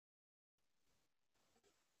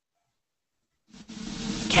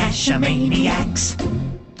Cache-a-maniacs.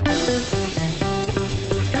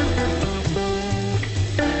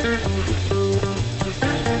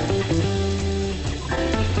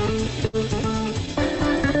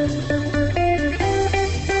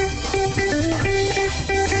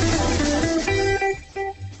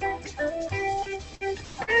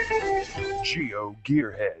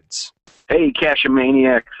 GeoGearHeads. Hey,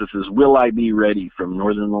 Cache-a-maniacs, this is Will I Be Ready from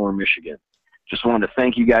Northern Lower Michigan. Just wanted to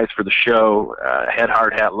thank you guys for the show. Head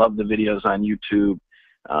Hard Hat, love the videos on YouTube.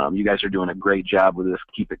 You guys are doing a great job with this.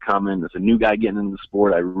 Keep it coming. As a new guy getting into the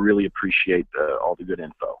sport, I really appreciate all the good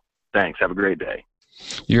info. Thanks. Have a great day.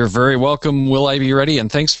 You're very welcome, Will I Be Ready, and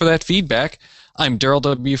thanks for that feedback. I'm Daryl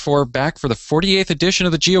W4, back for the 48th edition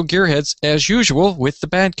of the GeoGearHeads, as usual, with the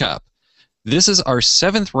Bad Cop. This is our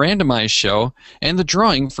 7th Randomize show, and the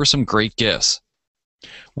drawing for some great gifts.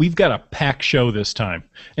 We've got a packed show this time.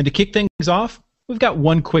 And to kick things off, we've got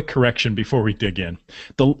one quick correction before we dig in.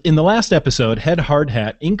 In the last episode, Head Hard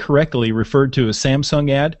Hat incorrectly referred to a Samsung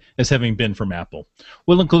ad as having been from Apple.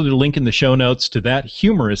 We'll include a link in the show notes to that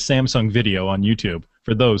humorous Samsung video on YouTube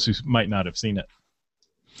for those who might not have seen it.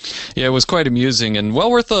 Yeah, it was quite amusing and well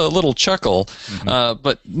worth a little chuckle.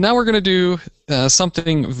 But now we're going to do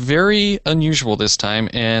something very unusual this time,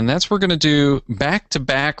 and that's we're going to do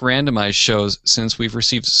back-to-back randomized shows since we've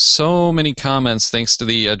received so many comments thanks to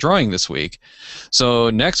the drawing this week. So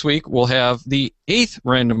next week we'll have the 8th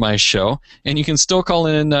randomized show, and you can still call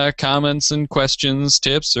in comments and questions,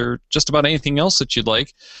 tips, or just about anything else that you'd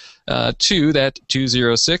like to that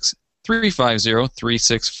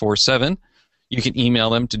 206-350-3647. You can email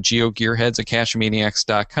them to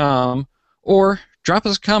geogearheads@cacheamaniacs.com or drop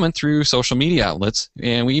us a comment through social media outlets.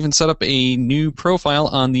 And we even set up a new profile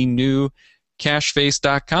on the new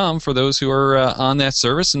cacheface.com for those who are on that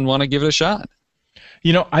service and want to give it a shot.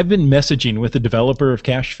 You know, I've been messaging with the developer of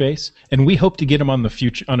Cacheface, and we hope to get him on a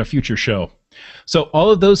future show. So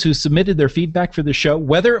all of those who submitted their feedback for the show,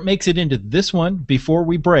 whether it makes it into this one before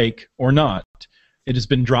we break or not, it has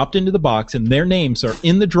been dropped into the box, and their names are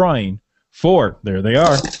in the drawing there they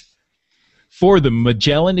are, for the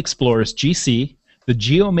Magellan Explorers GC, the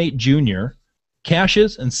GeoMate Junior,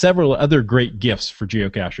 caches, and several other great gifts for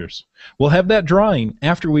geocachers. We'll have that drawing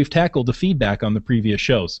after we've tackled the feedback on the previous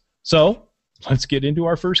shows. So, let's get into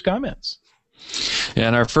our first comments.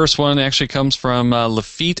 And our first one actually comes from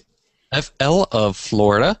Lafitte FL of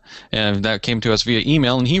Florida, and that came to us via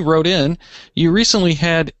email, and he wrote in, you recently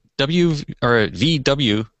had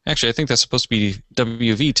VW. Actually, I think that's supposed to be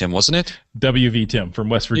WV Tim, wasn't it? WV Tim from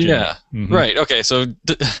West Virginia. Yeah, right. Okay, so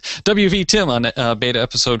WV Tim on Beta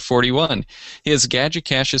episode 41. His gadget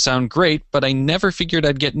caches sound great, but I never figured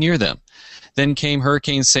I'd get near them. Then came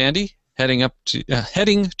Hurricane Sandy, heading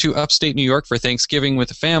to upstate New York for Thanksgiving with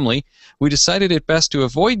the family. We decided it best to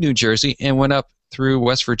avoid New Jersey and went up through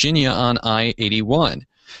West Virginia on I-81.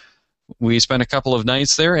 We spent a couple of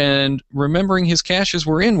nights there, and remembering his caches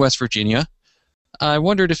were in West Virginia, I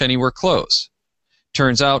wondered if any were close.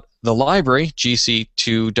 Turns out the library,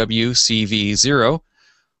 GC2WCV0,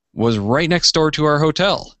 was right next door to our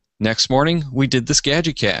hotel. Next morning, we did this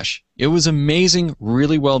gadget cache. It was amazing,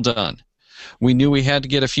 really well done. We knew we had to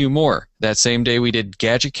get a few more. That same day, we did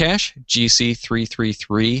gadget cache,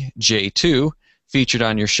 GC333J2, featured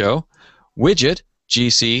on your show. Widget,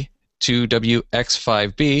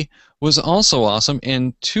 GC2WX5B, was also awesome,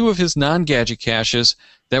 and 2 of his non-gadget caches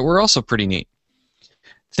that were also pretty neat.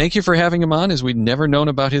 Thank you for having him on, as we'd never known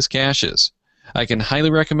about his caches. I can highly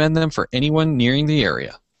recommend them for anyone nearing the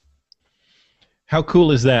area. How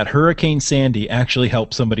cool is that? Hurricane Sandy actually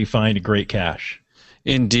helped somebody find a great cache.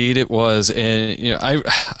 Indeed it was, and you know,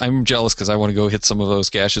 I'm jealous because I want to go hit some of those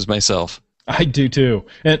caches myself. I do too.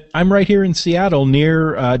 And I'm right here in Seattle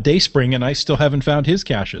near Dayspring, and I still haven't found his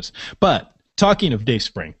caches. But talking of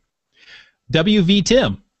Dayspring, WV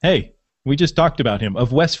Tim, hey, we just talked about him,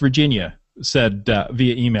 of West Virginia, said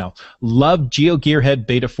via email, love GeoGearhead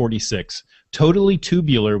Beta.46, totally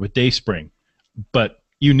tubular with Dayspring, but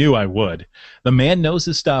you knew I would. The man knows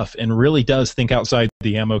his stuff and really does think outside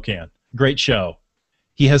the ammo can. Great show.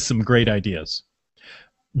 He has some great ideas.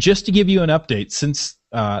 Just to give you an update, since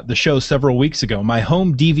the show several weeks ago, my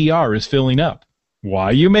home DVR is filling up.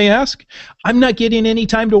 Why, you may ask? I'm not getting any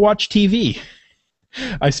time to watch TV.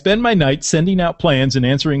 I spend my nights sending out plans and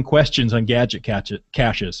answering questions on gadget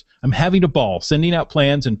caches. I'm having a ball sending out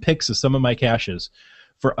plans and pics of some of my caches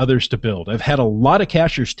for others to build. I've had a lot of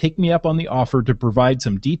cachers take me up on the offer to provide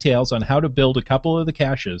some details on how to build a couple of the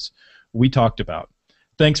caches we talked about.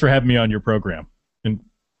 Thanks for having me on your program. And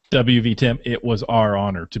WV Tim, it was our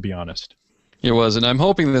honor, to be honest. It was, and I'm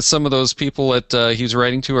hoping that some of those people that he's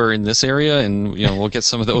writing to are in this area, and we'll get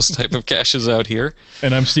some of those type of caches out here.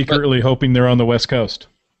 And I'm secretly hoping they're on the West Coast.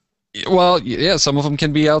 Well, yeah, some of them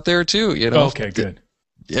can be out there too. Okay, good.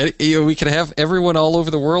 We could have everyone all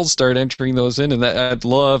over the world start entering those in, and I'd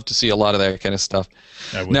love to see a lot of that kind of stuff.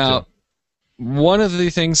 I would Now, too. one of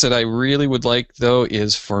the things that I really would like, though,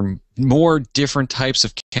 is for more different types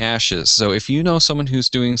of caches. So if you know someone who's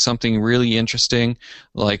doing something really interesting,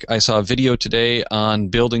 like I saw a video today on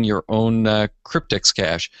building your own cryptex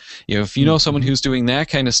cache. If you know someone who's doing that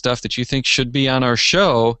kind of stuff that you think should be on our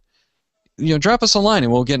show, drop us a line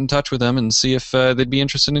and we'll get in touch with them and see if they'd be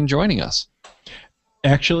interested in joining us.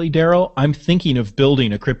 Actually, Daryl, I'm thinking of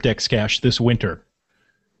building a cryptex cache this winter.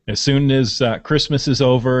 As soon as Christmas is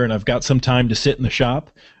over and I've got some time to sit in the shop,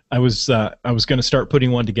 I was going to start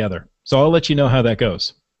putting one together. So I'll let you know how that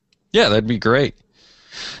goes. Yeah, that'd be great.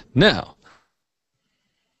 Now,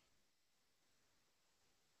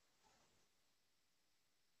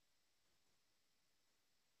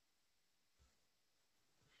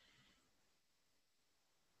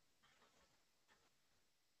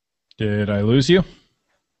 Did I lose you?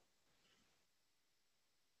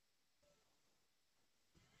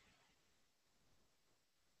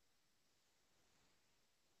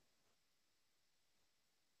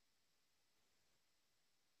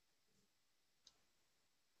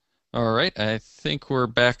 all right, I think we're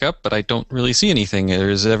back up, but I don't really see anything.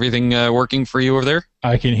 Is everything working for you over there?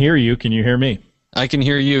 I can hear you. Can you hear me? I can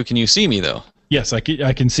hear you. Can you see me, though? Yes, I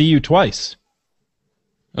can see you twice.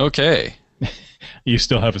 Okay. You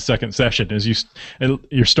still have a second session as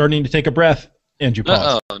you're starting to take a breath and you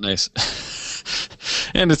pause. Oh, nice.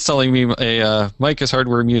 And it's telling me a mic is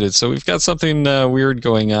hardware muted, so we've got something weird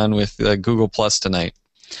going on with Google Plus tonight.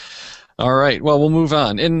 All right, well, we'll move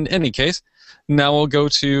on. In any case, now we'll go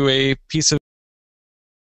to a piece of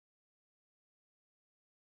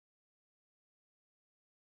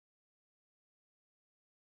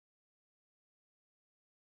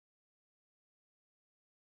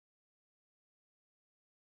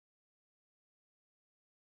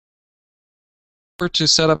to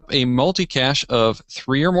set up a multi-cache of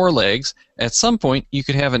 3 or more legs. At some point, you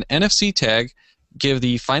could have an NFC tag give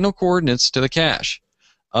the final coordinates to the cache.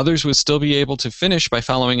 Others would still be able to finish by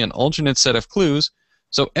following an alternate set of clues,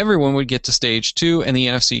 so everyone would get to stage 2 and the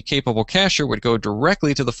NFC-capable cacher would go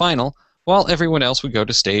directly to the final, while everyone else would go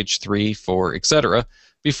to stage 3, 4, etc.,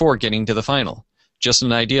 before getting to the final. Just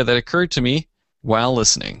an idea that occurred to me while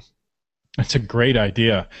listening. That's a great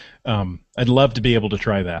idea. I'd love to be able to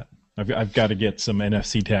try that. I've got to get some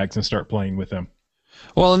NFC tags and start playing with them.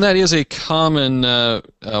 Well, and that is a common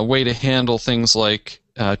way to handle things like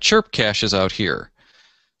chirp caches out here.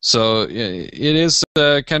 So it is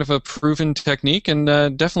kind of a proven technique and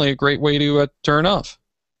definitely a great way to turn off.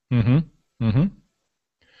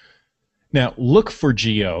 Now, Look for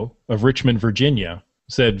Geo of Richmond, Virginia,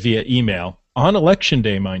 said via email, on Election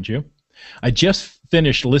Day, mind you, I just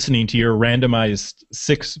finished listening to your Randomized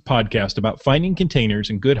 6 podcast about finding containers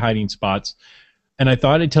and good hiding spots, and I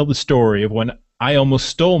thought I'd tell the story of when I almost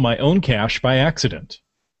stole my own cache by accident.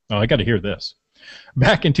 Oh, I got to hear this.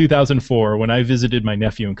 Back in 2004, when I visited my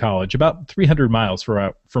nephew in college, about 300 miles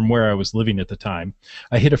from where I was living at the time,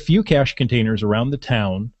 I hid a few cache containers around the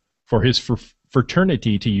town for his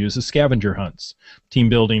fraternity to use as scavenger hunts, team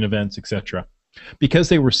building events, etc. Because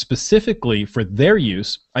they were specifically for their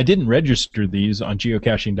use, I didn't register these on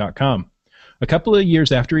geocaching.com. A couple of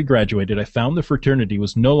years after he graduated, I found the fraternity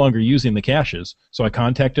was no longer using the caches, so I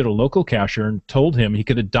contacted a local cacher and told him he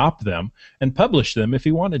could adopt them and publish them if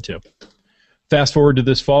he wanted to. Fast forward to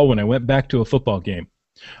this fall when I went back to a football game.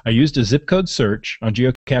 I used a zip code search on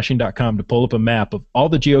geocaching.com to pull up a map of all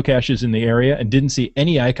the geocaches in the area and didn't see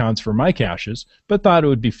any icons for my caches, but thought it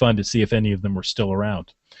would be fun to see if any of them were still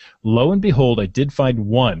around. Lo and behold, I did find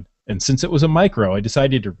one, and since it was a micro, I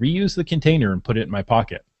decided to reuse the container and put it in my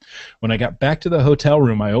pocket. When I got back to the hotel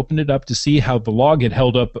room, I opened it up to see how the log had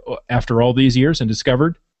held up after all these years and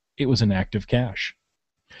discovered it was an active cache.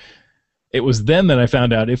 It was then that I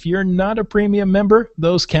found out if you're not a premium member,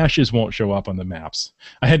 those caches won't show up on the maps.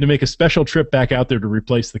 I had to make a special trip back out there to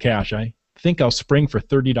replace the cache. I think I'll spring for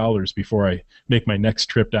 $30 before I make my next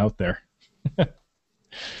trip out there.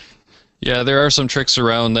 Yeah, there are some tricks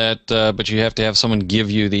around that, but you have to have someone give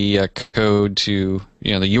you the code to,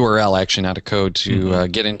 the URL actually, not a code to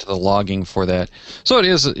get into the logging for that. So it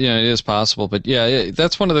is possible, but yeah,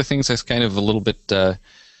 that's one of the things that's kind of a little bit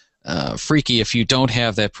freaky if you don't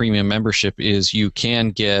have that premium membership is you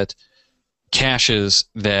can get caches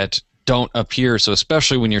that don't appear. So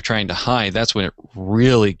especially when you're trying to hide, that's when it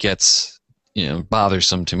really gets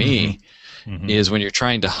bothersome to me. is when you're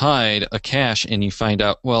trying to hide a cache and you find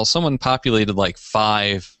out, well, someone populated like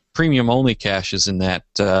 5 premium-only caches in that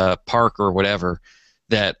park or whatever,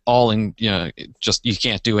 that all in, just you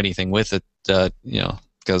can't do anything with it,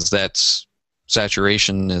 because that's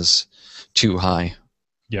saturation is too high.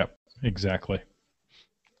 Yep, exactly.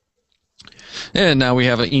 And now we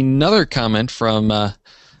have another comment from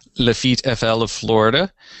Lafitte FL of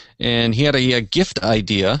Florida, and he had a gift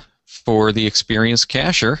idea for the experienced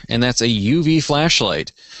cacher, and that's a UV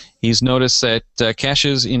flashlight. He's noticed that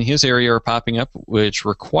caches in his area are popping up which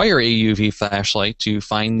require a UV flashlight to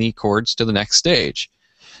find the chords to the next stage.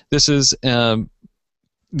 This is an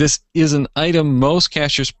item most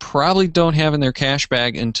cachers probably don't have in their cache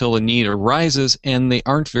bag until the need arises, and they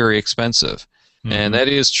aren't very expensive. Mm-hmm. And that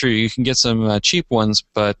is true. You can get some cheap ones,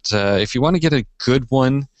 but if you want to get a good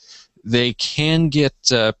one, they can get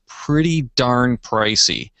pretty darn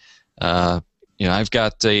pricey. I've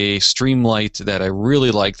got a Streamlight that I really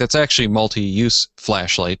like. That's actually a multi-use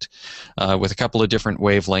flashlight with a couple of different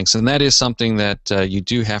wavelengths, and that is something that you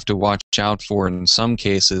do have to watch out for in some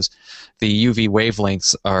cases. The UV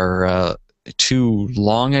wavelengths are too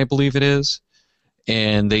long, I believe it is,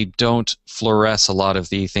 and they don't fluoresce a lot of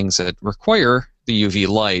the things that require the UV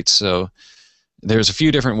light. So there's a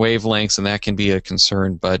few different wavelengths, and that can be a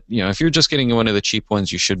concern. But if you're just getting one of the cheap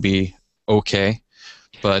ones, you should be okay.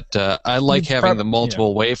 But I like having the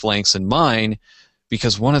multiple wavelengths in mine,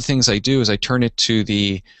 because one of the things I do is I turn it to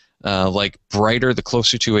the brighter, the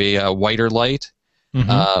closer to a whiter light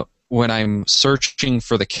when I'm searching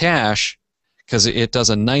for the cache, because it does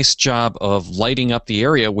a nice job of lighting up the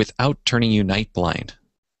area without turning you night blind.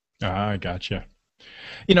 I gotcha.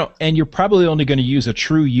 And you're probably only going to use a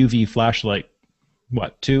true UV flashlight,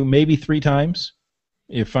 2, maybe 3 times?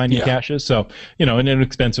 If finding caches. So, an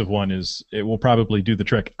inexpensive one it will probably do the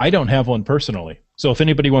trick. I don't have one personally. So if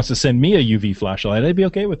anybody wants to send me a UV flashlight, I'd be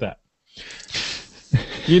okay with that.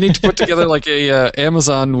 You need to put together like a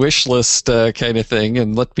Amazon wish list kind of thing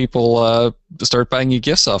and let people start buying you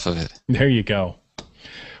gifts off of it. There you go.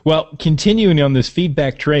 Well, continuing on this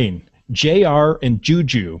feedback train, JR and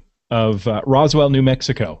Juju of Roswell, New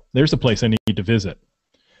Mexico. There's a place I need to visit.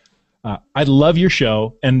 I love your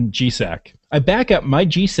show and GSAC. I back up my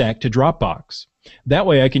GSAC to Dropbox. That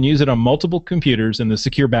way I can use it on multiple computers, and the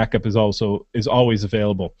secure backup is always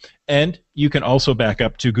available. And you can also back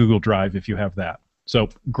up to Google Drive if you have that. So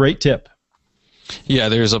great tip. Yeah,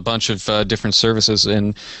 there's a bunch of different services,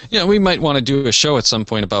 and we might want to do a show at some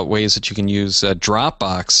point about ways that you can use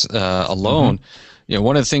Dropbox alone.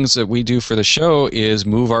 One of the things that we do for the show is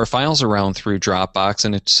move our files around through Dropbox,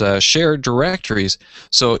 and it's shared directories.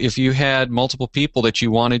 So if you had multiple people that you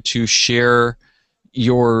wanted to share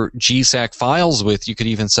your GSAC files with, you could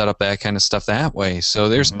even set up that kind of stuff that way. So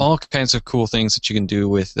there's all kinds of cool things that you can do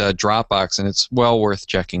with Dropbox, and it's well worth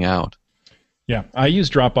checking out. Yeah, I use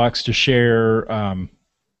Dropbox to share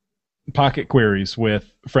Pocket queries with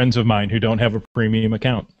friends of mine who don't have a premium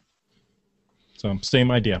account. So same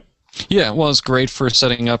idea. Yeah, well, it's great for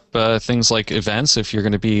setting up things like events if you're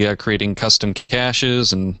going to be creating custom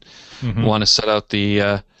caches and want to set out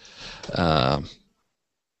the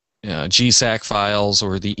GSAC files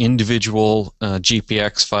or the individual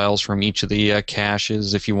GPX files from each of the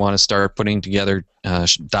caches if you want to start putting together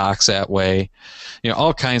docs that way.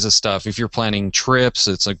 All kinds of stuff. If you're planning trips,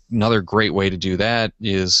 it's another great way to do that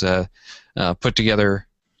is put together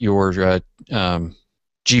your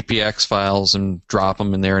GPX files and drop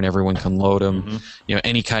them in there, and everyone can load them.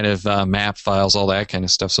 Any kind of map files, all that kind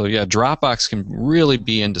of stuff. So yeah, Dropbox can really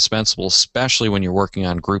be indispensable, especially when you're working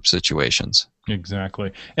on group situations.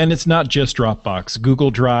 Exactly, and it's not just Dropbox.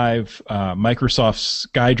 Google Drive, Microsoft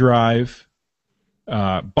SkyDrive,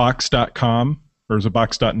 Box.com, or is it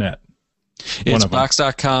Box.net? It's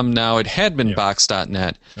Box.com now. It had been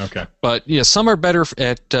Box.net. Okay, but yeah, some are better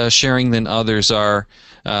at sharing than others are,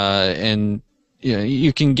 and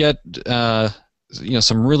you can get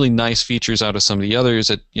some really nice features out of some of the others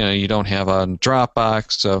that you don't have on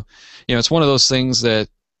Dropbox. So it's one of those things that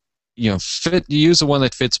use the one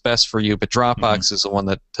that fits best for you. But Dropbox is the one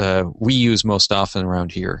that we use most often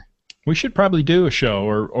around here. We should probably do a show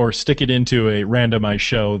or stick it into a randomized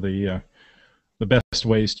show. The best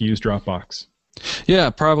ways to use Dropbox. Yeah,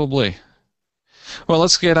 probably. Well,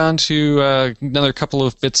 let's get on to another couple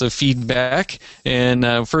of bits of feedback.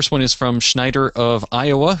 And first one is from Schneider of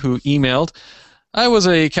Iowa, who emailed, I was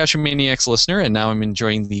a Cache Maniacs listener, and now I'm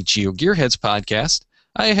enjoying the GeoGearHeads podcast.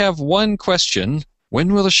 I have one question.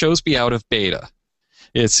 When will the shows be out of beta?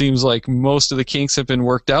 It seems like most of the kinks have been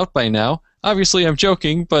worked out by now. Obviously, I'm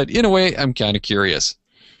joking, but in a way, I'm kind of curious.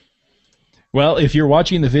 Well, if you're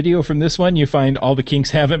watching the video from this one, you find all the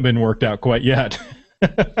kinks haven't been worked out quite yet.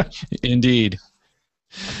 Indeed.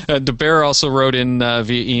 The Bear also wrote in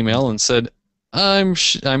via email and said,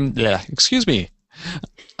 excuse me.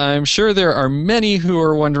 I'm sure there are many who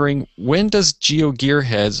are wondering, when does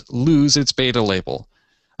GeoGearHeads lose its beta label?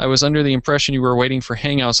 I was under the impression you were waiting for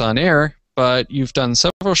Hangouts on Air, but you've done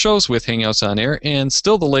several shows with Hangouts on Air, and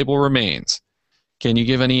still the label remains. Can you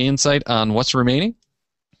give any insight on what's remaining?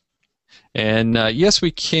 And yes, we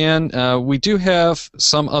can. We do have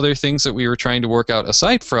some other things that we were trying to work out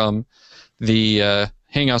aside from the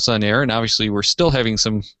Hangouts on Air, and obviously we're still having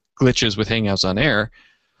some glitches with Hangouts on Air,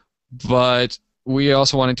 but we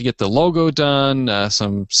also wanted to get the logo done,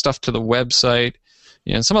 some stuff to the website,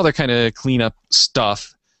 and some other kind of cleanup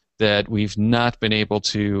stuff that we've not been able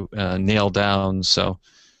to nail down. So,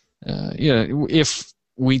 if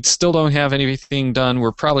we still don't have anything done,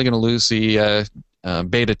 we're probably going to lose the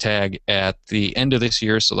beta tag at the end of this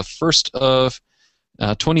year. So the first of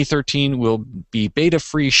 2013 will be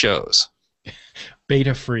beta-free shows.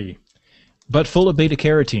 Beta-free, but full of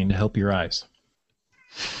beta-carotene to help your eyes.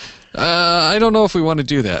 I don't know if we want to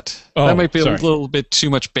do that. Oh, that might be sorry. a little bit too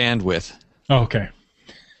much bandwidth. Oh, okay.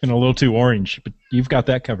 And a little too orange, but you've got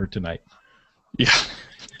that covered tonight. Yeah.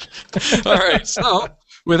 All right. So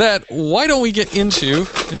with that, why don't we get into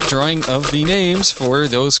the drawing of the names for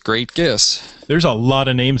those great gifts? There's a lot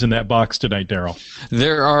of names in that box tonight, Daryl.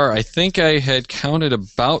 There are, I think I had counted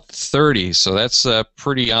about 30, so that's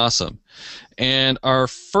pretty awesome. And our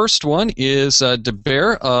first one is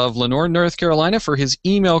DeBear of Lenore, North Carolina, for his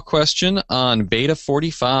email question on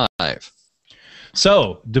Beta.45.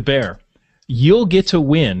 So, DeBear, you'll get to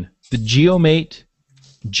win the GeoMate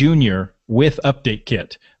Junior with Update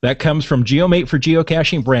Kit. That comes from GeoMate for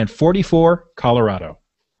Geocaching, brand 44, Colorado.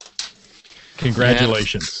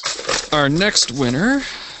 Congratulations. And our next winner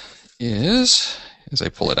is, as I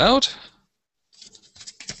pull it out,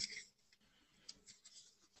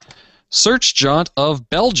 Search Jaunt of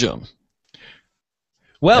Belgium.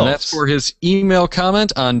 Well, and that's for his email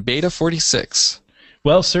comment on Beta.46.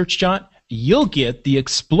 Well, Search Jaunt, you'll get the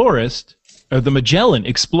Explorist, or the Magellan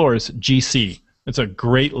Explorist GC. It's a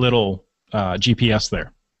great little GPS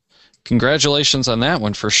there. Congratulations on that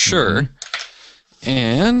one for sure. Mm-hmm.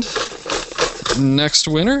 And next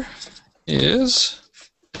winner is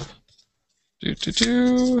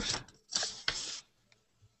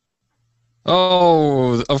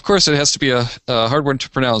oh, of course it has to be a hard one to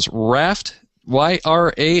pronounce. Raft,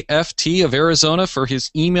 Y-R-A-F-T of Arizona, for his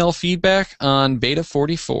email feedback on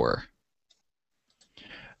Beta.44.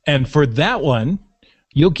 And for that one,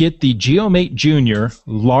 you'll get the GeoMate Junior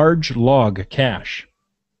large log cache.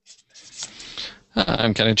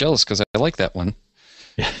 I'm kind of jealous because I like that one.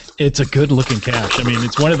 It's a good-looking cache. I mean,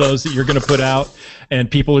 it's one of those that you're going to put out,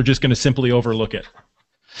 and people are just going to simply overlook it.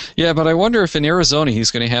 Yeah, but I wonder if in Arizona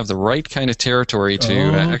he's going to have the right kind of territory to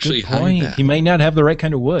actually hide that. He might not have the right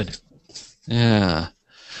kind of wood. Yeah.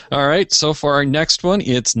 All right, so for our next one,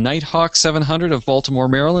 it's Nighthawk 700 of Baltimore,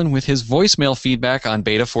 Maryland, with his voicemail feedback on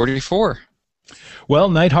Beta.44. Well,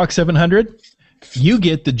 Nighthawk 700, you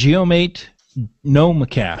get the GeoMate Gnome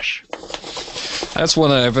cache. That's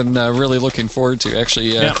one I've been really looking forward to,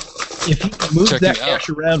 actually. Now, if he moves that cache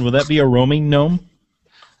around, will that be a roaming gnome?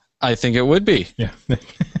 I think it would be. Yeah.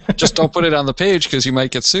 Just don't put it on the page because you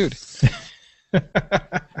might get sued.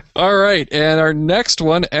 All right, and our next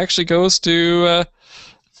one actually goes to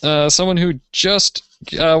someone who just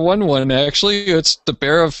won one, actually. It's the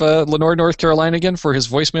Bear of Lenore, North Carolina, again, for his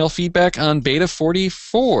voicemail feedback on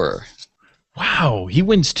Beta.44. Wow, he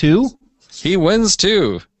wins two? He wins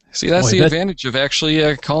two. See, that's the advantage of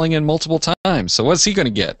actually calling in multiple times. So what's he going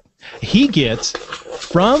to get? He gets,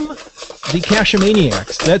 from the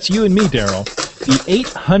Cache-Maniacs, that's you and me, Daryl, the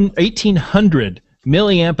 1800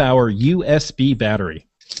 milliamp hour USB battery.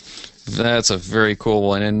 That's a very cool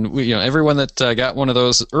one, and everyone that got one of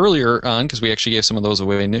those earlier on, because we actually gave some of those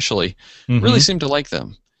away initially, really seemed to like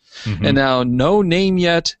them. And now, No Name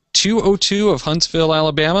Yet 202 of Huntsville,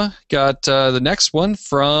 Alabama, got the next one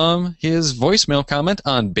from his voicemail comment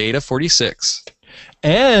on Beta.46.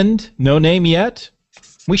 And No Name Yet,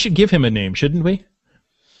 we should give him a name, shouldn't we?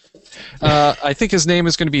 I think his name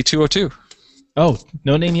is going to be 202. Oh,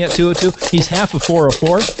 No Name Yet 202. He's half of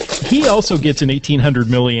 404. He also gets an 1800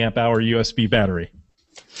 milliamp hour USB battery.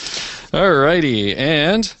 Alrighty,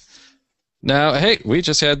 and now, hey, we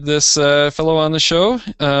just had this fellow on the show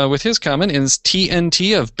with his comment is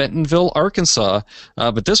TNT of Bentonville, Arkansas.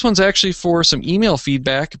 But this one's actually for some email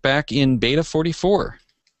feedback back in Beta.44.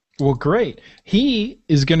 Well, great. He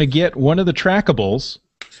is going to get one of the trackables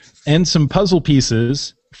and some puzzle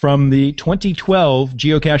pieces from the 2012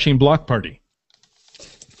 geocaching block party.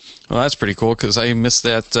 Well, that's pretty cool because I missed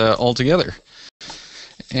that altogether.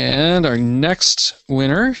 And our next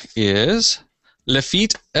winner is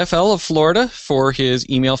Lafitte FL of Florida for his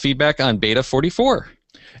email feedback on Beta.44.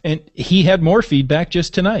 And he had more feedback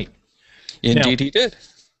just tonight. Indeed, he did.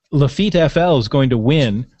 Lafitte FL is going to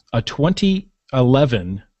win a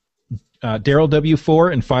 2011 Daryl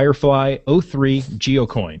W4 and Firefly 03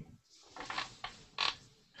 Geocoin.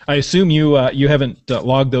 I assume you haven't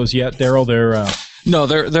logged those yet, Daryl. No,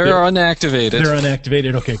 they're unactivated. They're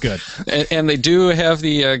unactivated. Okay, good. And they do have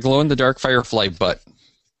the glow-in-the-dark Firefly butt.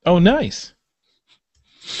 Oh, nice.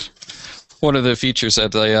 One of the features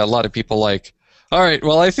that a lot of people like. All right,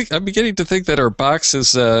 well, I'm beginning to think that our box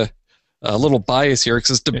is a little biased here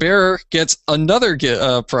because DeBear gets another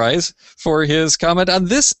prize for his comment on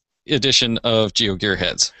this edition of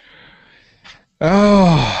GeoGearHeads.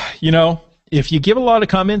 Oh, if you give a lot of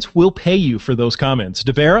comments, we'll pay you for those comments.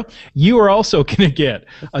 Devera, you are also going to get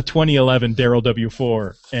a 2011 Daryl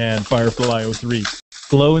W4 and Firefly 03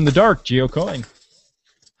 glow-in-the-dark Geocoin.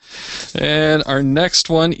 And our next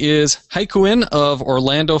one is Haikuin of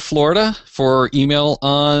Orlando, Florida for email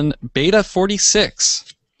on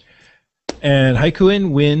Beta.46. And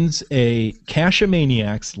Haikuin wins a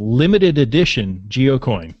Cache-Maniacs limited edition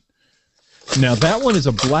Geocoin. Now, that one is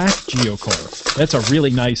a black Geocoin. That's a really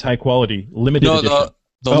nice, high-quality limited edition.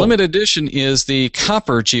 The limited edition is the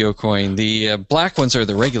copper Geocoin. The black ones are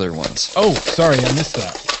the regular ones. Oh, sorry, I missed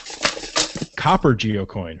that. Copper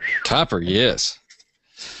Geocoin. Copper, yes.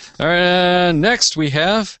 All right, next we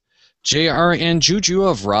have JR and Juju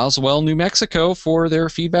of Roswell, New Mexico for their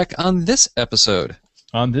feedback on this episode.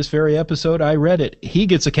 On this very episode, I read it. He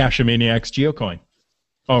gets a Cache-Maniacs Geocoin.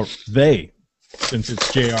 Oh, they, since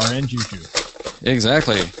it's JR and Juju.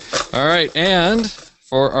 Exactly. All right, and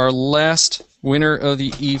for our last winner of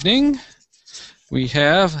the evening, we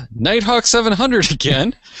have Nighthawk 700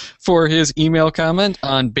 again for his email comment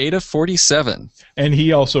on Beta.47. And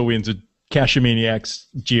he also wins a Cache-Maniacs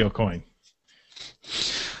Geocoin.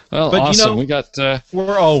 Well, but awesome. We got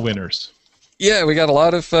we're all winners. Yeah, we got a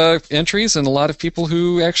lot of entries and a lot of people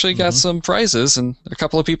who actually got some prizes and a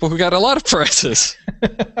couple of people who got a lot of prizes.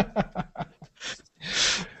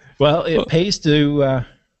 Well, it pays to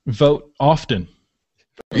vote often.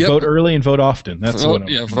 Yep. Vote early and vote often. That's what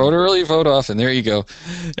I'm vote early, vote often. There you go.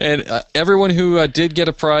 And everyone who did get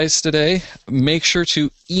a prize today, make sure to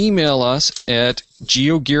email us at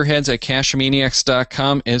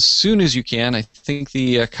geogearheads@cachemaniacs.com as soon as you can. I think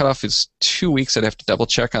the cutoff is 2 weeks. I'd have to double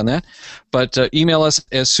check on that. But email us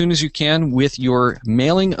as soon as you can with your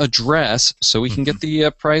mailing address so we can get the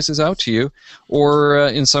prizes out to you. Or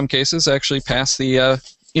in some cases, actually pass the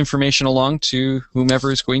information along to whomever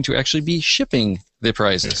is going to actually be shipping the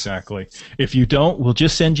prizes. Exactly. If you don't, we'll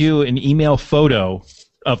just send you an email photo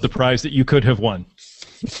of the prize that you could have won.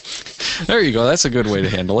 There you go. That's a good way to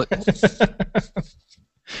handle it.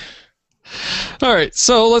 All right,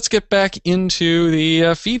 so let's get back into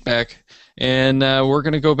the feedback. And we're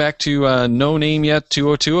going to go back to No Name Yet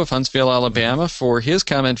 202 of Huntsville, Alabama for his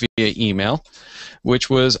comment via email, which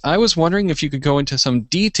was, I was wondering if you could go into some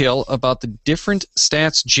detail about the different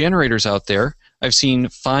stats generators out there. I've seen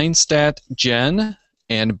FineStatGen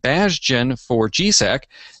and BazGen for GSAC,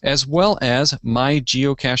 as well as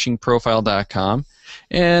mygeocachingprofile.com.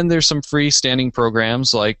 And there's some freestanding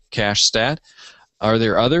programs like CacheStat. Are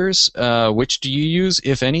there others? Which do you use,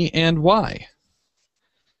 if any, and why?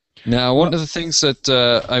 Now, one of the things that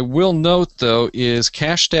I will note, though, is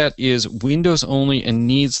CacheStat is Windows only and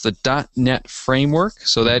needs the .NET framework.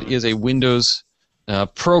 So that is a Windows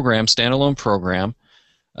program, standalone program.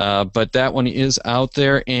 But that one is out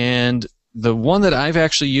there, and the one that I've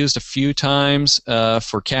actually used a few times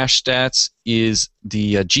for cache stats is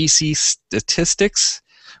the GC Statistics,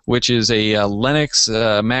 which is a Linux,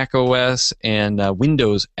 Mac OS, and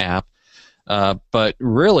Windows app. But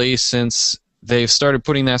really, since they've started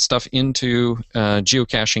putting that stuff into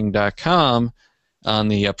geocaching.com on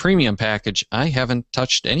the premium package, I haven't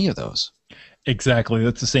touched any of those. Exactly.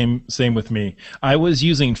 That's the same with me. I was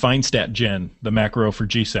using FineStatGen, the macro for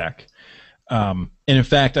GSAC. And in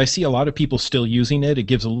fact, I see a lot of people still using it. It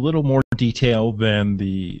gives a little more detail than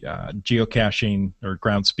the geocaching or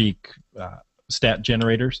Groundspeak stat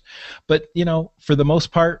generators. But, for the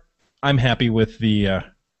most part, I'm happy with the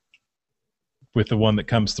one that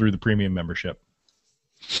comes through the premium membership.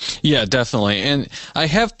 Yeah, definitely. And I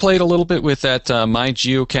have played a little bit with that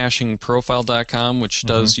mygeocachingprofile.com, which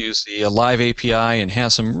does use the live API and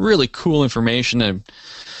has some really cool information. And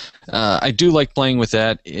I do like playing with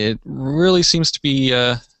that. It really seems to be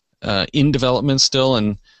in development still,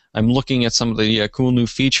 and I'm looking at some of the cool new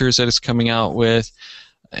features that it's coming out with.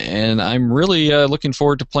 and I'm really looking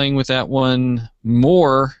forward to playing with that one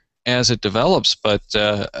more as it develops. But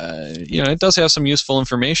it does have some useful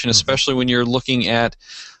information, especially when you're looking at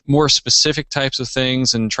more specific types of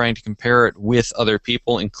things and trying to compare it with other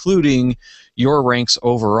people, including your ranks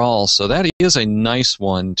overall. So that is a nice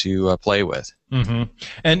one to play with. And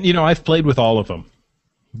I've played with all of them,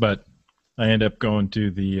 but I end up going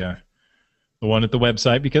to the one at the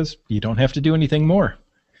website because you don't have to do anything more.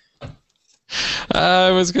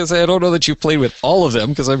 I was going to say, I don't know that you played with all of them,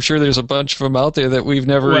 because I'm sure there's a bunch of them out there that we've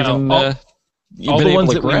never even all the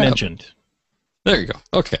ones that we mentioned. There you go.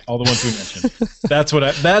 Okay. All the ones we mentioned.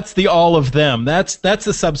 That's the all of them. That's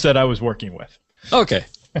the subset I was working with. Okay.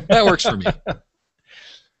 That works for me.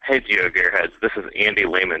 Hey, GeoGearHeads. This is Andy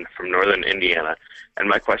Lehman from Northern Indiana, and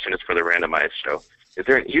my question is for the Randomize show. Is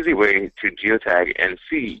there an easy way to geotag and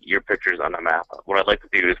see your pictures on a map? What I'd like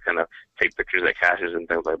to do is kind of take pictures of caches and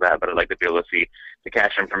things like that, but I'd like to be able to see the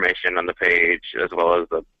cache information on the page, as well as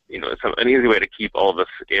an easy way to keep all of this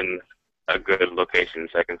in a good location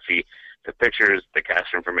so I can see the pictures, the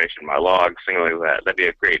cache information, my logs, things like that. That'd be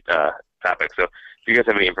a great topic. So if you guys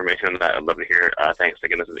have any information on that, I'd love to hear it. Thanks.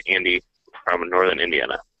 Again, this is Andy from Northern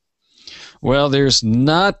Indiana. Well, there's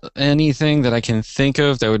not anything that I can think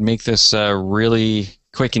of that would make this really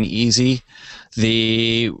quick and easy.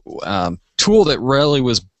 The tool that really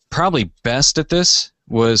was probably best at this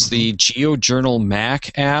was the GeoJournal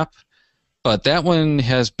Mac app, but that one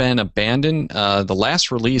has been abandoned. The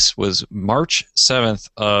last release was March 7th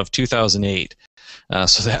of 2008.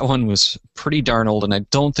 So that one was pretty darn old, and I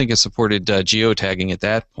don't think it supported geotagging at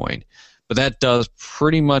that point. But that does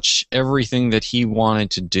pretty much everything that he wanted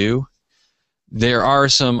to do. There are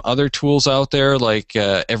some other tools out there, like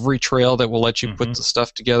EveryTrail, that will let you put the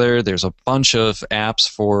stuff together. There's a bunch of apps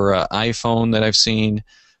for iPhone that I've seen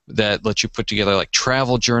that let you put together like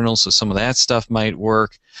travel journals, so some of that stuff might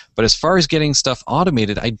work. But as far as getting stuff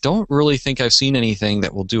automated, I don't really think I've seen anything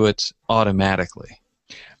that will do it automatically.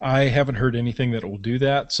 I haven't heard anything that will do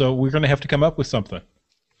that, so we're going to have to come up with something.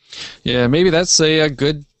 Yeah, maybe that's a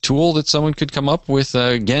good tool that someone could come up with.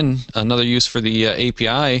 Again, another use for the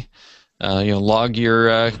API. Log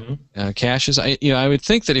your caches. I would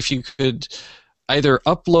think that if you could either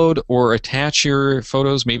upload or attach your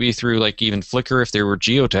photos, maybe through like even Flickr if they were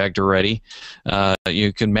geotagged already,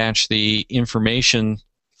 you can match the information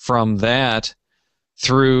from that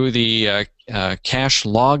through the cache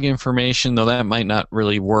log information, though that might not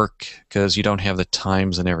really work because you don't have the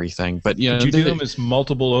times and everything. But Could you do them as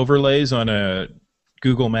multiple overlays on a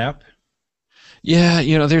Google map? Yeah,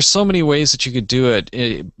 there's so many ways that you could do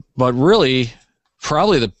it, but really,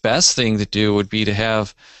 probably the best thing to do would be to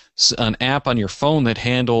have an app on your phone that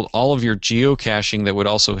handled all of your geocaching, that would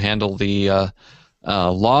also handle the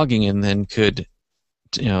logging, and then could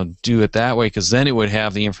do it that way, because then it would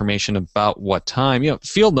have the information about what time.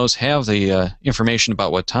 Field notes have the information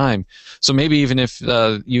about what time, so maybe even if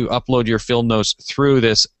you upload your field notes through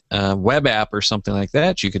this web app or something like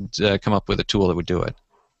that, you could come up with a tool that would do it.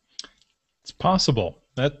 It's possible.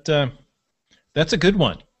 That's a good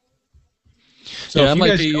one. So yeah, if you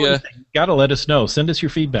guys know anything, you got to let us know. Send us your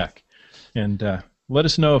feedback, and let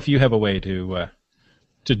us know if you have a way to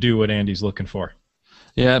do what Andy's looking for.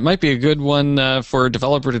 Yeah, it might be a good one for a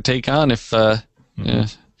developer to take on if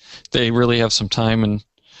they really have some time and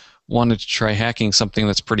wanted to try hacking something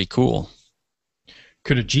that's pretty cool.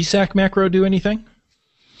 Could a GSAC macro do anything?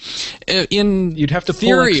 You'd have to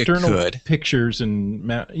pull external pictures,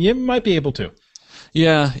 and you might be able to.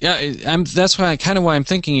 Yeah. That's why I'm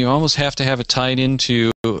thinking you almost have to have it tied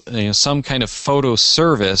into some kind of photo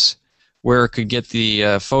service where it could get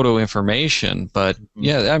the photo information. But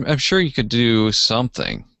yeah, I'm sure you could do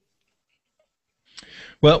something.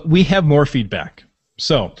 Well, we have more feedback.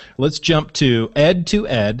 So let's jump to Ed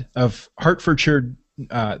of Hertfordshire,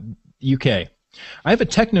 UK. I have a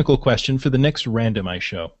technical question for the next Randomize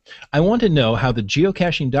show. I want to know how the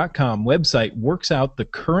geocaching.com website works out the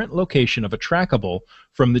current location of a trackable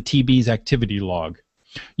from the TB's activity log.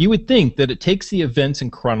 You would think that it takes the events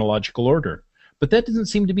in chronological order, but that doesn't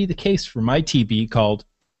seem to be the case for my TB called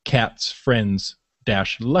Cat's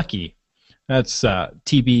Friends-Lucky. That's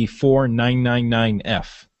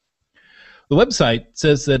TB4999F. The website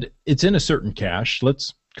says that it's in a certain cache.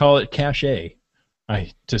 Let's call it Cache A.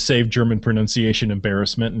 To save German pronunciation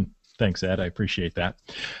embarrassment, and thanks, Ed, I appreciate that.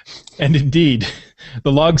 And indeed,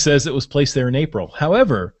 the log says it was placed there in April.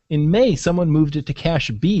 However, in May, someone moved it to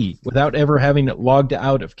Cache B without ever having it logged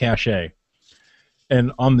out of Cache A.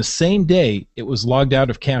 And on the same day, it was logged out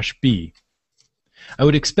of Cache B. I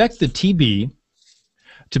would expect the TB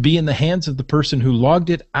to be in the hands of the person who logged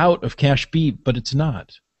it out of Cache B, but it's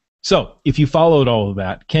not. So, if you followed all of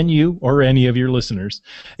that, can you, or any of your listeners,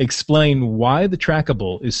 explain why the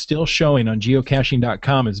trackable is still showing on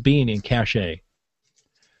geocaching.com as being in cache A?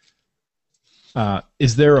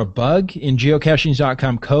 Is there a bug in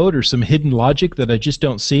geocaching.com code or some hidden logic that I just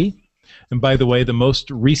don't see? And by the way, the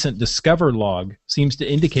most recent Discover log seems to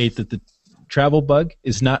indicate that the travel bug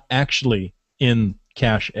is not actually in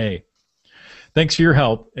cache A. Thanks for your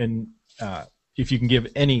help, and if you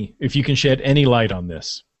can shed any light on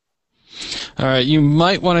this. All right, you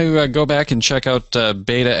might want to go back and check out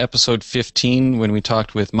Beta episode 15 when we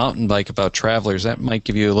talked with Mountain Bike about travelers. That might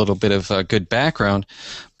give you a little bit of good background,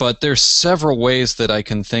 but there's several ways that I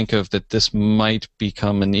can think of that this might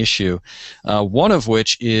become an issue. One of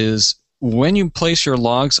which is when you place your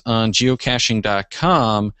logs on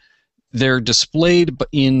geocaching.com, they're displayed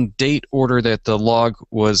in date order that the log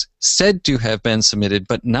was said to have been submitted,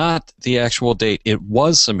 but not the actual date it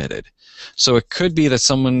was submitted. So it could be that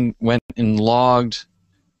someone went and logged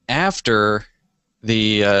after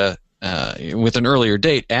the with an earlier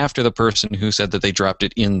date after the person who said that they dropped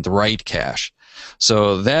it in the right cache.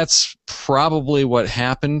 So that's probably what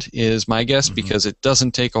happened, is my guess, because it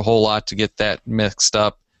doesn't take a whole lot to get that mixed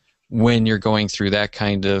up when you're going through that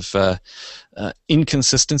kind of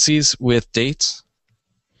inconsistencies with dates.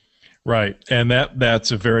 Right, and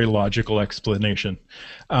that's a very logical explanation.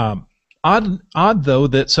 Odd though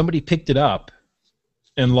that somebody picked it up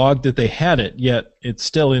and logged that they had it, yet it's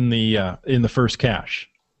still in the first cache.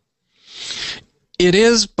 It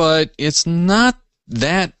is, but it's not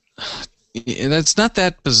that. That's not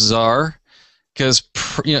that bizarre, because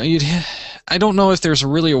I don't know if there's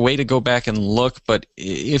really a way to go back and look, but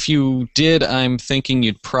if you did, I'm thinking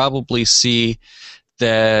you'd probably see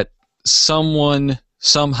that someone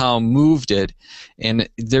somehow moved it, and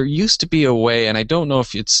there used to be a way, and I don't know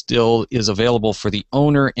if it still is available for the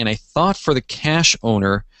owner, and I thought for the cache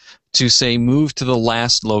owner to say move to the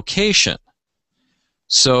last location.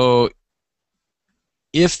 So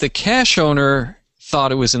if the cache owner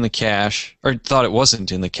thought it was in the cache, or thought it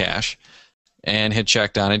wasn't in the cache, and had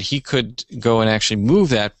checked on it, he could go and actually move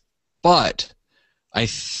that, but I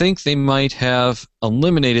think they might have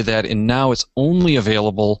eliminated that, and now it's only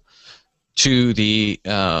available to the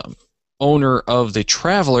owner of the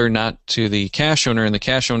traveler, not to the cache owner, and the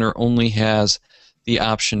cache owner only has the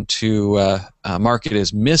option to mark it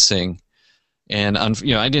as missing. And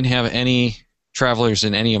I didn't have any travelers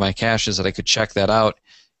in any of my caches that I could check that out,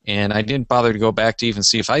 and I didn't bother to go back to even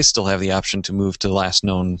see if I still have the option to move to the last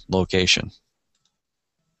known location.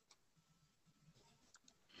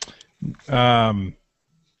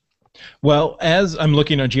 Well, as I'm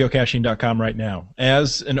looking on geocaching.com right now,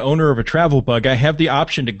 as an owner of a travel bug, I have the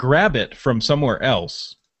option to grab it from somewhere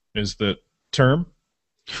else, is the term?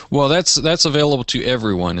 Well, that's available to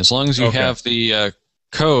everyone. As long as you have the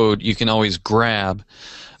code, you can always grab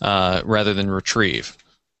rather than retrieve.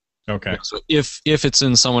 Okay. So if it's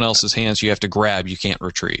in someone else's hands, you have to grab, you can't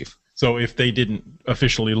retrieve. So if they didn't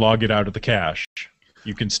officially log it out of the cache,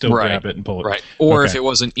 you can still grab it and pull it. Right. Or if it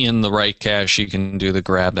wasn't in the right cache, you can do the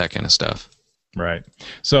grab, that kind of stuff. Right.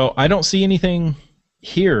 So I don't see anything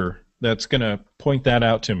here that's going to point that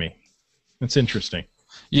out to me. That's interesting.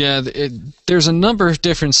 Yeah, there's a number of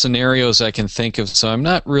different scenarios I can think of, so I'm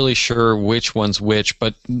not really sure which one's which,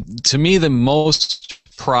 but to me the most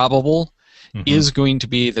probable is going to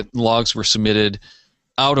be that logs were submitted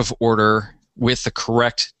out of order with the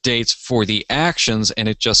correct dates for the actions, and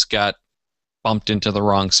it just got bumped into the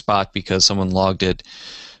wrong spot because someone logged it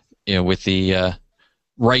with the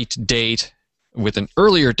right date with an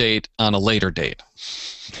earlier date on a later date.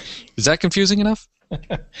 Is that confusing enough?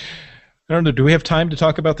 I don't know. Do we have time to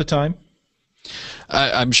talk about the time?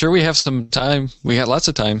 I'm sure we have some time. We got lots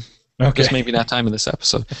of time. Okay. Just maybe not time in this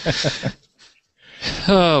episode.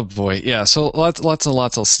 Oh boy, yeah. So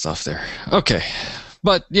lots of stuff there. Okay,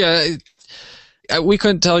 but yeah, we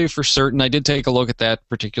couldn't tell you for certain. I did take a look at that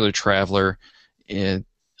particular traveler.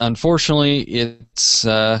 Unfortunately, it's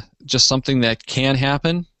just something that can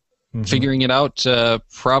happen. Figuring it out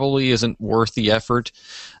probably isn't worth the effort.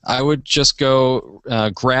 I would just go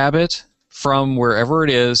grab it from wherever it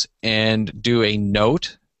is and do a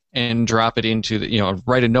note and drop it into the,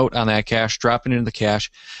 write a note on that cache, drop it into the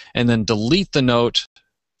cache, and then delete the note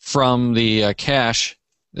from the cache.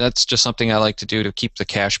 That's just something I like to do to keep the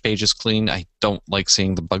cache pages clean. I don't like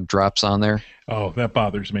seeing the bug drops on there. Oh, that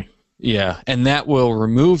bothers me. Yeah, and that will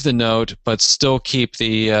remove the note, but still keep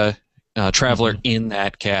the traveler in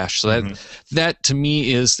that cache. So that to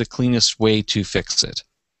me is the cleanest way to fix it.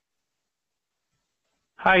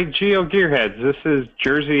 Hi, GeoGearHeads. This is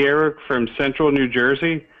Jersey Eric from Central New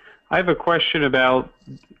Jersey. I have a question about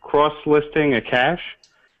cross-listing a cache.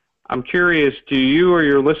 I'm curious, do you or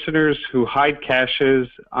your listeners who hide caches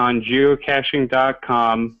on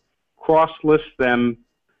geocaching.com cross-list them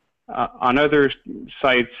on other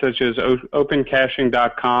sites such as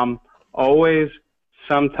opencaching.com, always,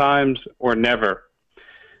 sometimes, or never?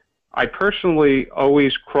 I personally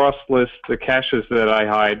always cross-list the caches that I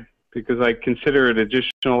hide because I consider it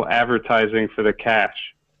additional advertising for the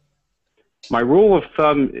cache. My rule of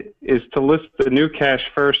thumb is to list the new cache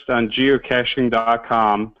first on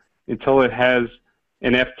geocaching.com until it has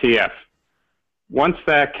an FTF. Once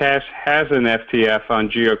that cache has an FTF on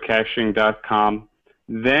geocaching.com,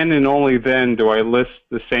 then and only then do I list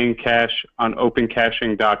the same cache on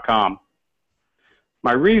opencaching.com.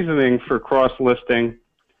 My reasoning for cross-listing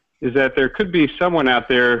is that there could be someone out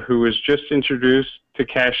there who was just introduced to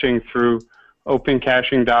caching through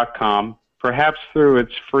opencaching.com, perhaps through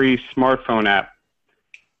its free smartphone app.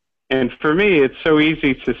 And for me, it's so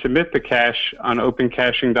easy to submit the cache on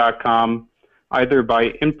opencaching.com, either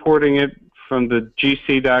by importing it from the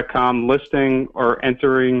gc.com listing or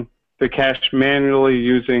entering the cache manually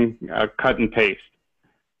using cut and paste.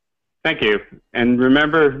 Thank you. And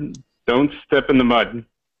remember, don't step in the mud.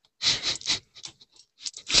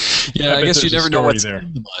 Yeah, I guess you never know what's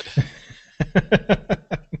in the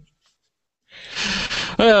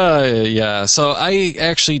mud. Yeah, so I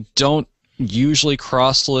actually don't usually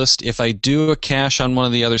cross-list. If I do a cache on one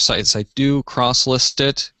of the other sites, I do cross-list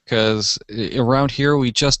it because around here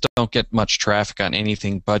we just don't get much traffic on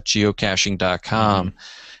anything but geocaching.com. Mm-hmm.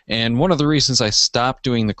 And one of the reasons I stopped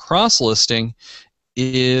doing the cross-listing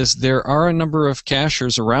is there are a number of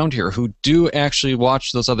cachers around here who do actually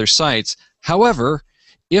watch those other sites. However,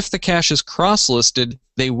 if the cache is cross-listed,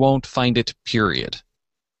 they won't find it, period.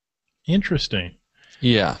 Interesting.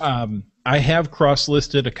 Yeah. I have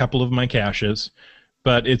cross-listed a couple of my caches,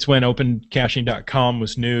 but it's when opencaching.com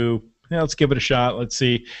was new. Yeah, let's give it a shot. Let's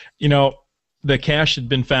see. You know, the cache had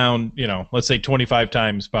been found, you know, let's say 25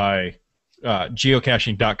 times by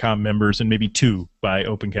geocaching.com members and maybe 2 by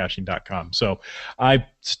opencaching.com. So I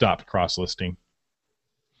stopped cross-listing.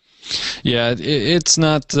 Yeah, it's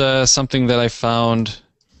not something that I found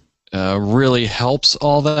really helps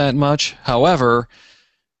all that much. However,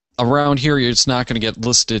 around here, it's not going to get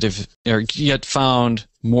listed or get found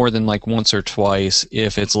more than like once or twice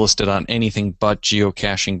if it's listed on anything but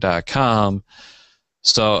geocaching.com.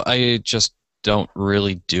 So I just don't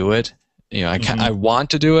really do it. You know, I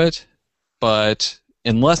want to do it, but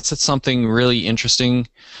unless it's something really interesting,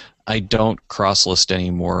 I don't cross-list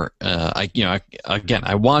anymore. I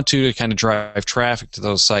want to kind of drive traffic to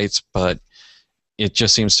those sites, but it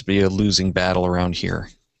just seems to be a losing battle around here.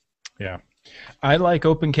 Yeah. I like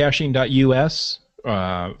opencaching.us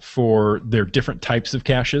for their different types of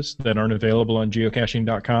caches that aren't available on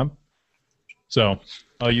geocaching.com. So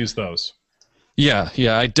I'll use those. Yeah,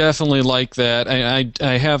 I definitely like that.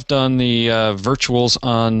 I have done the virtuals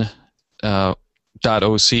on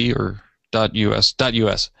 .oc or .us.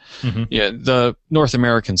 Mm-hmm. Yeah, the North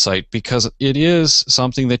American site, because it is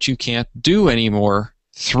something that you can't do anymore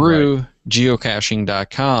through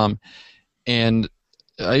geocaching.com. And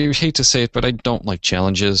I hate to say it, but I don't like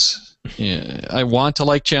challenges. Yeah, I want to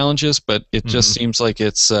like challenges, but it just seems like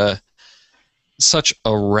it's such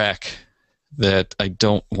a wreck that I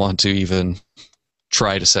don't want to even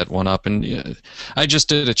try to set one up. And I just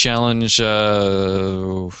did a challenge,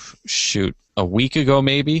 a week ago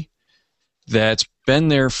maybe, that's been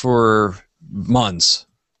there for months.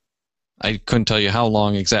 I couldn't tell you how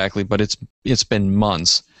long exactly, but it's been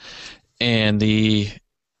months. And the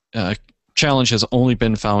challenge has only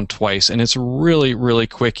been found twice, and it's a really, really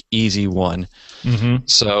quick, easy one. Mm-hmm.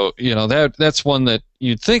 So, that's one that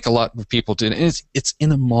you'd think a lot of people do. And it's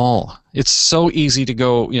in a mall. It's so easy to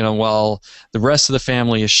go, while the rest of the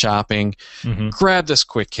family is shopping, grab this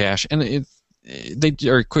quick cache, and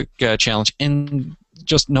a quick challenge, and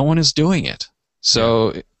just no one is doing it.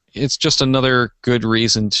 So it's just another good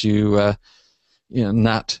reason to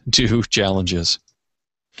not do challenges.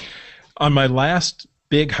 On my last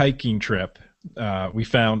big hiking trip, we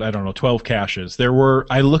found, 12 caches.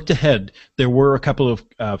 I looked ahead, there were a couple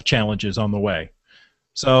of challenges on the way.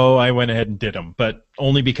 So I went ahead and did them, but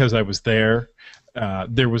only because I was there.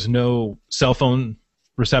 There was no cell phone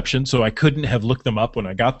reception, so I couldn't have looked them up when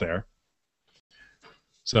I got there.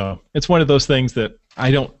 So it's one of those things that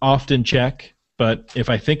I don't often check, but if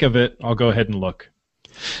I think of it, I'll go ahead and look.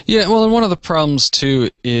 Yeah, well, and one of the problems, too,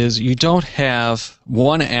 is you don't have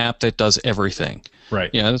one app that does everything. Right.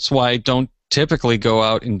 Yeah, that's why I don't typically go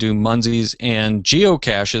out and do Munsies and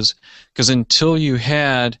geocaches, because until you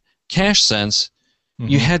had CacheSense,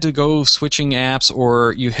 you had to go switching apps,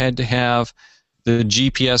 or you had to have the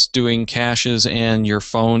GPS doing caches and your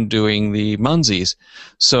phone doing the Munsies.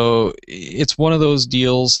 So it's one of those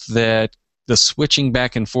deals that the switching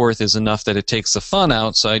back and forth is enough that it takes the fun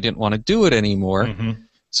out, so I didn't want to do it anymore. Mm-hmm.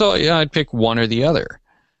 So yeah, I'd pick one or the other.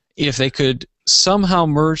 If they could somehow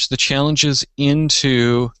merge the challenges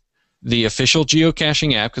into the official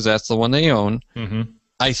geocaching app, because that's the one they own, Mm-hmm.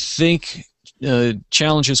 I think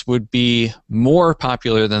challenges would be more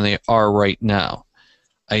popular than they are right now.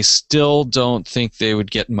 I still don't think they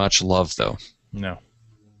would get much love, though. No.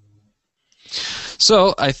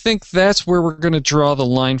 So I think that's where we're going to draw the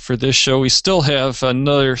line for this show. We still have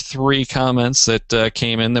another 3 comments that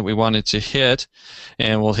came in that we wanted to hit,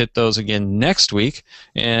 and we'll hit those again next week.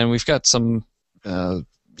 And we've got some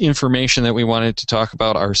information that we wanted to talk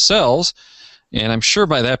about ourselves, and I'm sure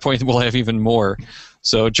by that point we'll have even more.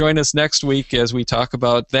 So join us next week as we talk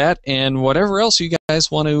about that and whatever else you guys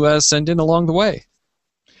want to send in along the way.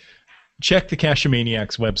 Check the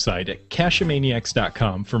Cacheamaniacs website at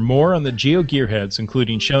cacheamaniacs.com for more on the GeoGearHeads,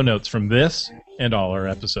 including show notes from this and all our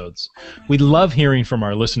episodes. We love hearing from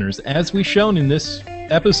our listeners, as we've shown in this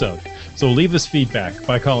episode. So leave us feedback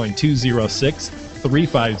by calling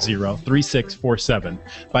 206-350-3647,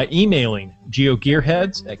 by emailing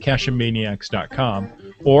geogearheads at cacheamaniacs.com,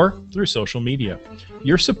 or through social media.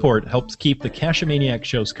 Your support helps keep the Cacheamaniac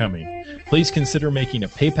shows coming. Please consider making a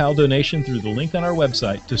PayPal donation through the link on our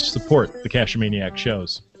website to support the Cacheamaniac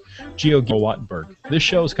shows. GeoGear Wattenberg. This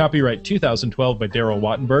show is copyright 2012 by Daryl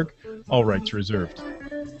Wattenberg. All rights reserved.